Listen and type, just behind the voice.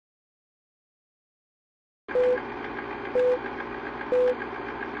Hello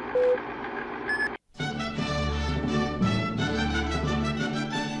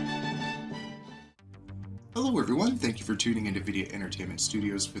everyone, thank you for tuning into Vidiot Entertainment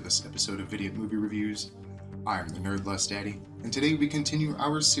Studios for this episode of Vidiot Movie Reviews. I'm the Nerdlust Daddy, and today we continue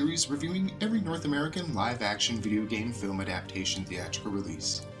our series reviewing every North American live-action video game film adaptation theatrical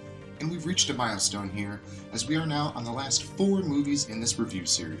release. And we've reached a milestone here, as we are now on the last 4 movies in this review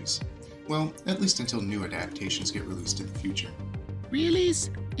series. Well, at least until new adaptations get released in the future. Really?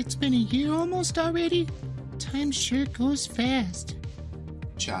 It's been a year almost already? Time sure goes fast.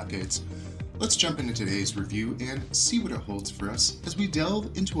 Cha Pidds. Let's jump into today's review and see what it holds for us as we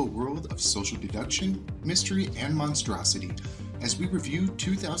delve into a world of social deduction, mystery, and monstrosity as we review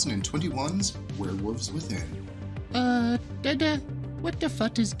 2021's Werewolves Within. What the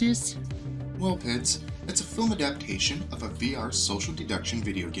fuck is this? Well, Pidds, it's a film adaptation of a VR social deduction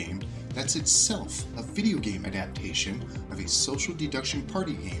video game that's itself a video game adaptation of a social deduction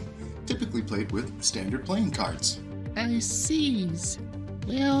party game typically played with standard playing cards. I sees.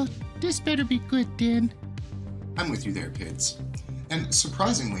 Well, this better be good then. I'm with you there, Pidds. And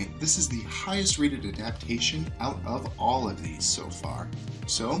surprisingly, this is the highest rated adaptation out of all of these so far.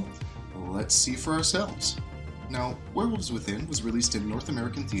 So, let's see for ourselves. Now, Werewolves Within was released in North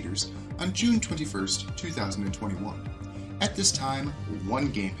American theaters on June 21st, 2021. At this time, one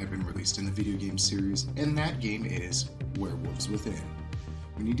game had been released in the video game series, and that game is Werewolves Within.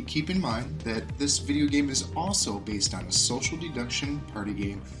 We need to keep in mind that this video game is also based on a social deduction party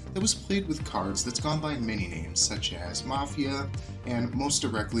game that was played with cards that's gone by many names, such as Mafia, and most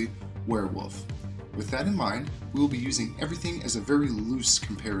directly, Werewolf. With that in mind, we will be using everything as a very loose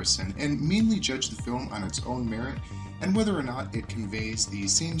comparison and mainly judge the film on its own merit and whether or not it conveys the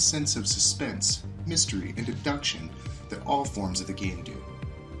same sense of suspense, mystery, and deduction that all forms of the game do.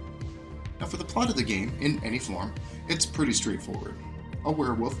 Now for the plot of the game, in any form, it's pretty straightforward. A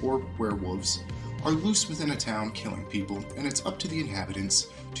werewolf, or werewolves, are loose within a town killing people, and it's up to the inhabitants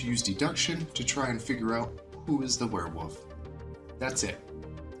to use deduction to try and figure out who is the werewolf. That's it.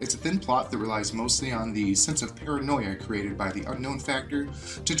 It's a thin plot that relies mostly on the sense of paranoia created by the unknown factor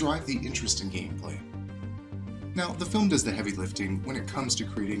to drive the interest in gameplay. Now, the film does the heavy lifting when it comes to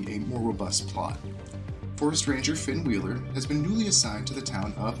creating a more robust plot. Forest Ranger Finn Wheeler has been newly assigned to the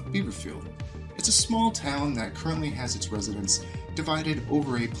town of Beaverfield. It's a small town that currently has its residents divided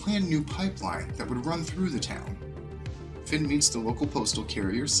over a planned new pipeline that would run through the town. Finn meets the local postal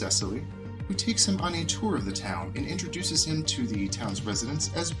carrier, Cecily, who takes him on a tour of the town and introduces him to the town's residents,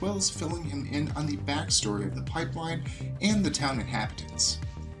 as well as filling him in on the backstory of the pipeline and the town inhabitants.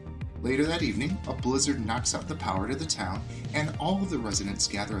 Later that evening, a blizzard knocks out the power to the town, and all of the residents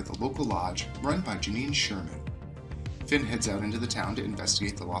gather at the local lodge run by Janine Sherman. Finn heads out into the town to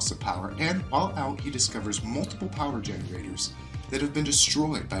investigate the loss of power, and while out he discovers multiple power generators that have been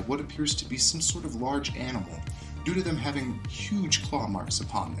destroyed by what appears to be some sort of large animal due to them having huge claw marks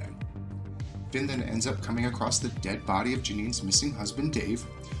upon them. Finn then ends up coming across the dead body of Janine's missing husband Dave,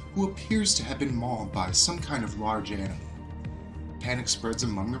 who appears to have been mauled by some kind of large animal. Panic spreads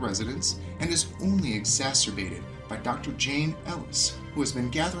among the residents and is only exacerbated by Dr. Jane Ellis, who has been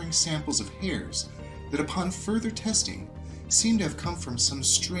gathering samples of hairs that upon further testing seem to have come from some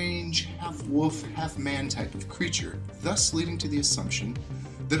strange half-wolf, half-man type of creature, thus leading to the assumption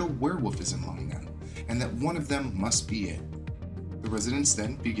that a werewolf is among them, and that one of them must be it. The residents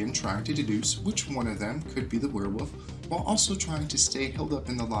then begin trying to deduce which one of them could be the werewolf, while also trying to stay held up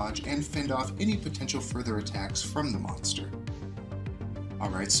in the lodge and fend off any potential further attacks from the monster.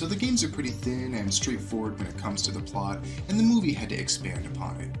 Alright, so the games are pretty thin and straightforward when it comes to the plot, and the movie had to expand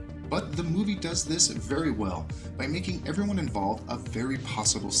upon it. But the movie does this very well by making everyone involved a very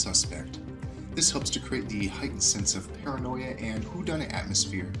possible suspect. This helps to create the heightened sense of paranoia and whodunit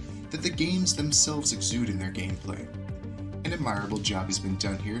atmosphere that the games themselves exude in their gameplay. An admirable job has been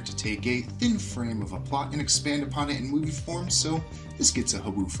done here to take a thin frame of a plot and expand upon it in movie form, so this gets a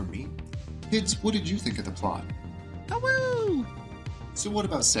hawoo from me. Pidds, what did you think of the plot? Hawoo! So what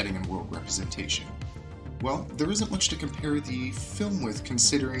about setting and world representation? Well, there isn't much to compare the film with,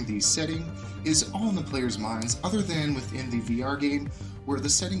 considering the setting is all in the player's minds other than within the VR game, where the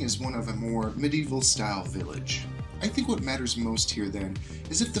setting is one of a more medieval-style village. I think what matters most here then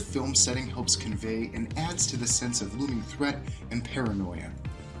is if the film setting helps convey and adds to the sense of looming threat and paranoia.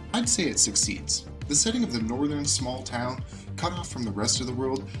 I'd say it succeeds. The setting of the northern small town, cut off from the rest of the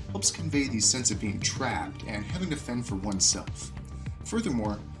world, helps convey the sense of being trapped and having to fend for oneself.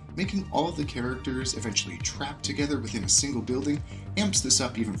 Furthermore, making all of the characters eventually trapped together within a single building amps this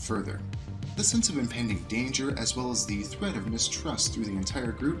up even further. The sense of impending danger, as well as the threat of mistrust through the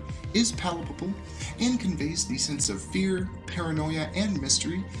entire group, is palpable and conveys the sense of fear, paranoia, and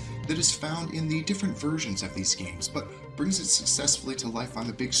mystery that is found in the different versions of these games, but brings it successfully to life on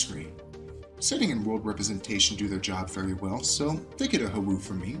the big screen. Setting and world representation do their job very well, so they get a hawoo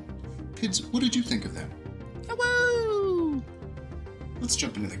from me. Pidds, what did you think of them? Hawoo! Let's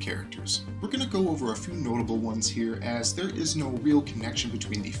jump into the characters. We're going to go over a few notable ones here, as there is no real connection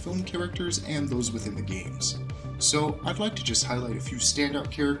between the film characters and those within the games. So I'd like to just highlight a few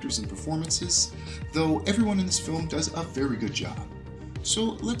standout characters and performances, though everyone in this film does a very good job.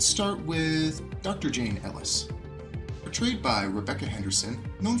 So let's start with Dr. Jane Ellis. Portrayed by Rebecca Henderson,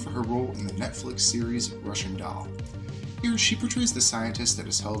 known for her role in the Netflix series Russian Doll. Here, she portrays the scientist that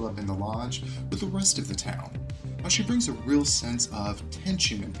is held up in the lodge with the rest of the town. Now, she brings a real sense of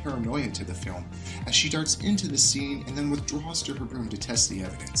tension and paranoia to the film as she darts into the scene and then withdraws to her room to test the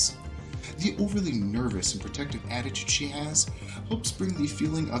evidence. The overly nervous and protective attitude she has helps bring the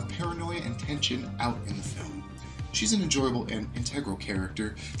feeling of paranoia and tension out in the film. She's an enjoyable and integral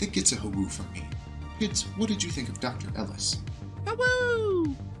character that gets a hawoo from me. Pidds, what did you think of Dr. Ellis?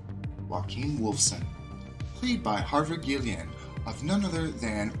 Hawoo! Joaquin Wolfson, played by Harvey Guillén, of none other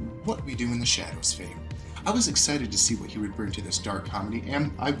than What We Do in the Shadows fame. I was excited to see what he would bring to this dark comedy,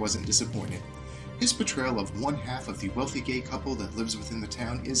 and I wasn't disappointed. His portrayal of one half of the wealthy gay couple that lives within the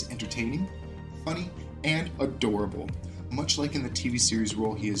town is entertaining, funny, and adorable. Much like in the TV series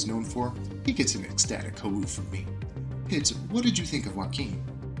role he is known for, he gets an ecstatic hawoo from me. Pidds, what did you think of Joaquin?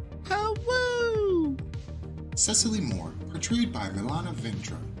 Hawoo! Cecily Moore, portrayed by Milana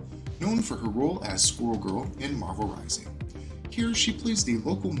Vindra, known for her role as Squirrel Girl in Marvel Rising. Here, she plays the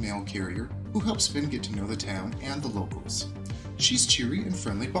local mail carrier who helps Finn get to know the town and the locals. She's cheery and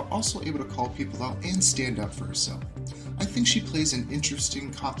friendly, but also able to call people out and stand up for herself. I think she plays an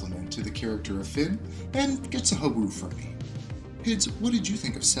interesting complement to the character of Finn and gets a hawoo from me. Pidds, what did you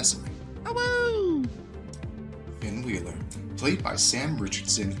think of Cecily? Hawoo! Finn Wheeler, played by Sam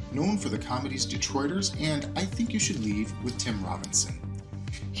Richardson, known for the comedies Detroiters and I Think You Should Leave with Tim Robinson.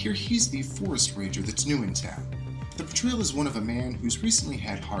 Here he's the forest ranger that's new in town. The portrayal is one of a man who's recently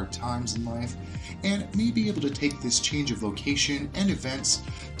had hard times in life and may be able to take this change of location and events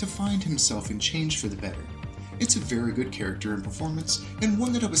to find himself and change for the better. It's a very good character and performance, and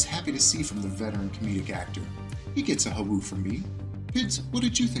one that I was happy to see from the veteran comedic actor. He gets a hawoo from me. Pidds, what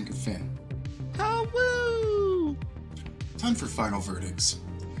did you think of Finn? Hawoo! Time for final verdicts.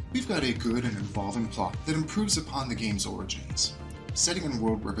 We've got a good and involving plot that improves upon the game's origins. Setting and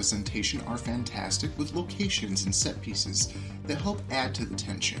world representation are fantastic, with locations and set pieces that help add to the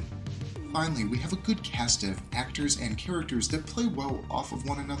tension. Finally, we have a good cast of actors and characters that play well off of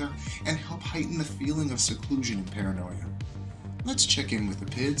one another and help heighten the feeling of seclusion and paranoia. Let's check in with the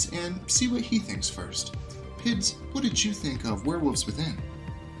Pidds and see what he thinks first. Pidds, what did you think of Werewolves Within?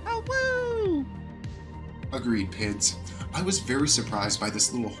 Hawoo! Agreed, Pidds. I was very surprised by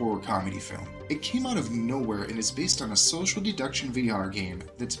this little horror comedy film. It came out of nowhere and is based on a social deduction VR game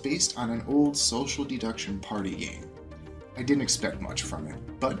that's based on an old social deduction party game. I didn't expect much from it,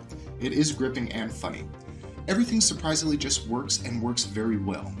 but it is gripping and funny. Everything surprisingly just works and works very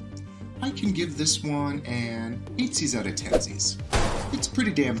well. I can give this one an 8s out of 10s. It's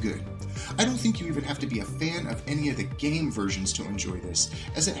pretty damn good. I don't think you even have to be a fan of any of the game versions to enjoy this,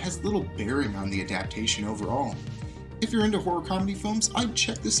 as it has little bearing on the adaptation overall. If you're into horror comedy films, I'd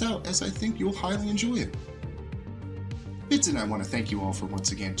check this out, as I think you'll highly enjoy it. Pidds and I want to thank you all for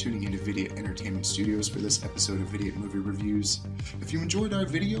once again tuning into Vidiot Entertainment Studios for this episode of Vidiot Movie Reviews. If you enjoyed our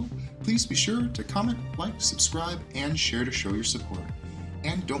video, please be sure to comment, like, subscribe, and share to show your support.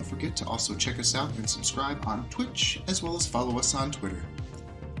 And don't forget to also check us out and subscribe on Twitch, as well as follow us on Twitter.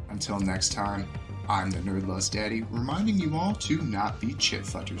 Until next time, I'm the Nerdlust Daddy, reminding you all to not be chit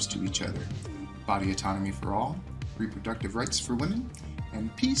futters to each other. Body autonomy for all, reproductive rights for women,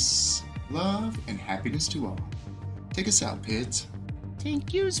 and peace, love, and happiness to all. Take us out, Pidds.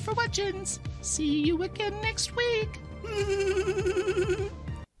 Thank yous for watching. See you again next week.